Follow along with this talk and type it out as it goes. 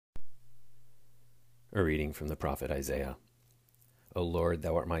A reading from the prophet Isaiah. O Lord,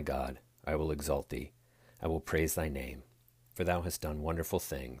 thou art my God. I will exalt thee. I will praise thy name. For thou hast done wonderful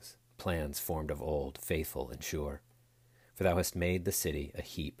things, plans formed of old, faithful and sure. For thou hast made the city a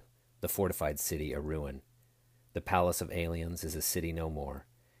heap, the fortified city a ruin. The palace of aliens is a city no more.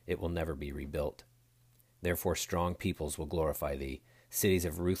 It will never be rebuilt. Therefore strong peoples will glorify thee. Cities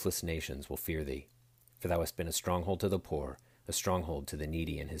of ruthless nations will fear thee. For thou hast been a stronghold to the poor, a stronghold to the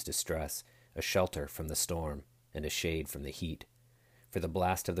needy in his distress, a shelter from the storm, and a shade from the heat. For the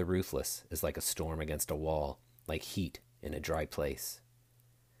blast of the ruthless is like a storm against a wall, like heat in a dry place.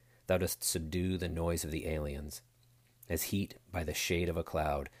 Thou dost subdue the noise of the aliens. As heat by the shade of a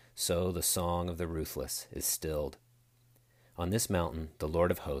cloud, so the song of the ruthless is stilled. On this mountain the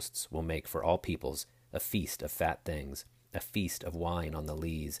Lord of hosts will make for all peoples a feast of fat things, a feast of wine on the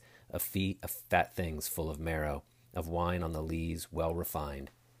lees, a feast of fat things full of marrow, of wine on the lees well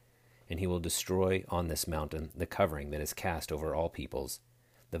refined. And he will destroy on this mountain the covering that is cast over all peoples,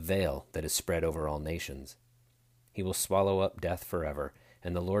 the veil that is spread over all nations. He will swallow up death forever,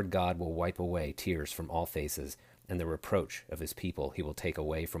 and the Lord God will wipe away tears from all faces, and the reproach of his people he will take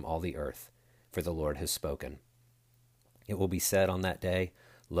away from all the earth, for the Lord has spoken. It will be said on that day,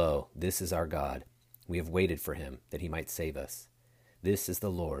 Lo, this is our God. We have waited for him, that he might save us. This is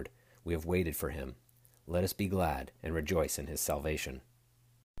the Lord. We have waited for him. Let us be glad and rejoice in his salvation.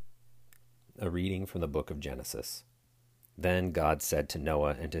 A reading from the book of Genesis. Then God said to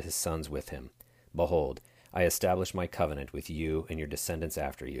Noah and to his sons with him, Behold, I establish my covenant with you and your descendants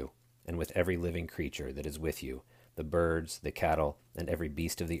after you, and with every living creature that is with you, the birds, the cattle, and every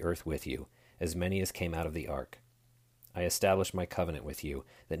beast of the earth with you, as many as came out of the ark. I establish my covenant with you,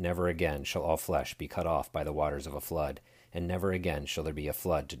 that never again shall all flesh be cut off by the waters of a flood, and never again shall there be a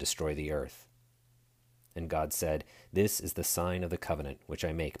flood to destroy the earth. And God said, This is the sign of the covenant which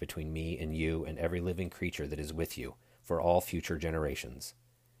I make between me and you and every living creature that is with you, for all future generations.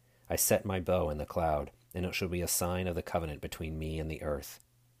 I set my bow in the cloud, and it shall be a sign of the covenant between me and the earth.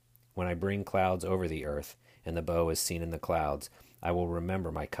 When I bring clouds over the earth, and the bow is seen in the clouds, I will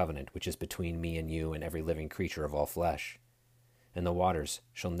remember my covenant which is between me and you and every living creature of all flesh. And the waters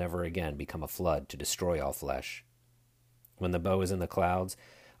shall never again become a flood to destroy all flesh. When the bow is in the clouds,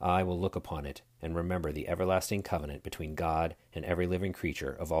 I will look upon it, and remember the everlasting covenant between God and every living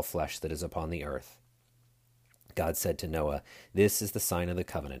creature of all flesh that is upon the earth. God said to Noah, This is the sign of the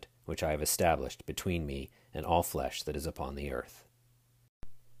covenant which I have established between me and all flesh that is upon the earth.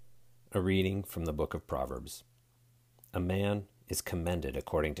 A reading from the book of Proverbs. A man is commended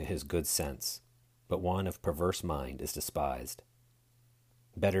according to his good sense, but one of perverse mind is despised.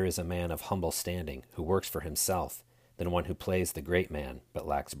 Better is a man of humble standing who works for himself than one who plays the great man but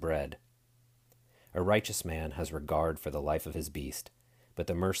lacks bread. A righteous man has regard for the life of his beast, but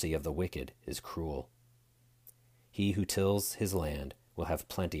the mercy of the wicked is cruel. He who tills his land will have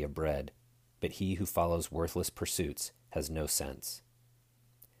plenty of bread, but he who follows worthless pursuits has no sense.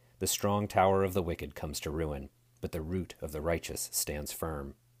 The strong tower of the wicked comes to ruin, but the root of the righteous stands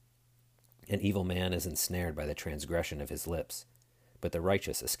firm. An evil man is ensnared by the transgression of his lips, but the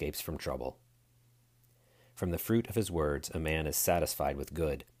righteous escapes from trouble. From the fruit of his words a man is satisfied with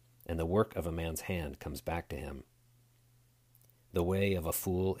good, and the work of a man's hand comes back to him. The way of a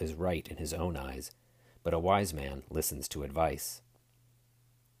fool is right in his own eyes, but a wise man listens to advice.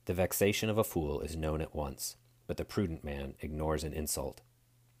 The vexation of a fool is known at once, but the prudent man ignores an insult.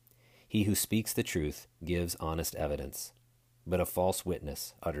 He who speaks the truth gives honest evidence, but a false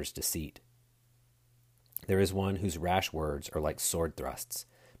witness utters deceit. There is one whose rash words are like sword thrusts,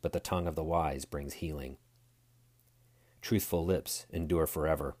 but the tongue of the wise brings healing. Truthful lips endure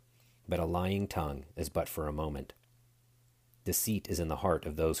forever, but a lying tongue is but for a moment. Deceit is in the heart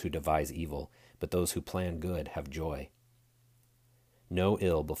of those who devise evil, but those who plan good have joy. No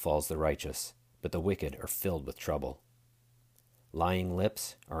ill befalls the righteous, but the wicked are filled with trouble. Lying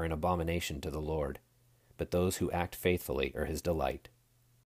lips are an abomination to the Lord, but those who act faithfully are his delight.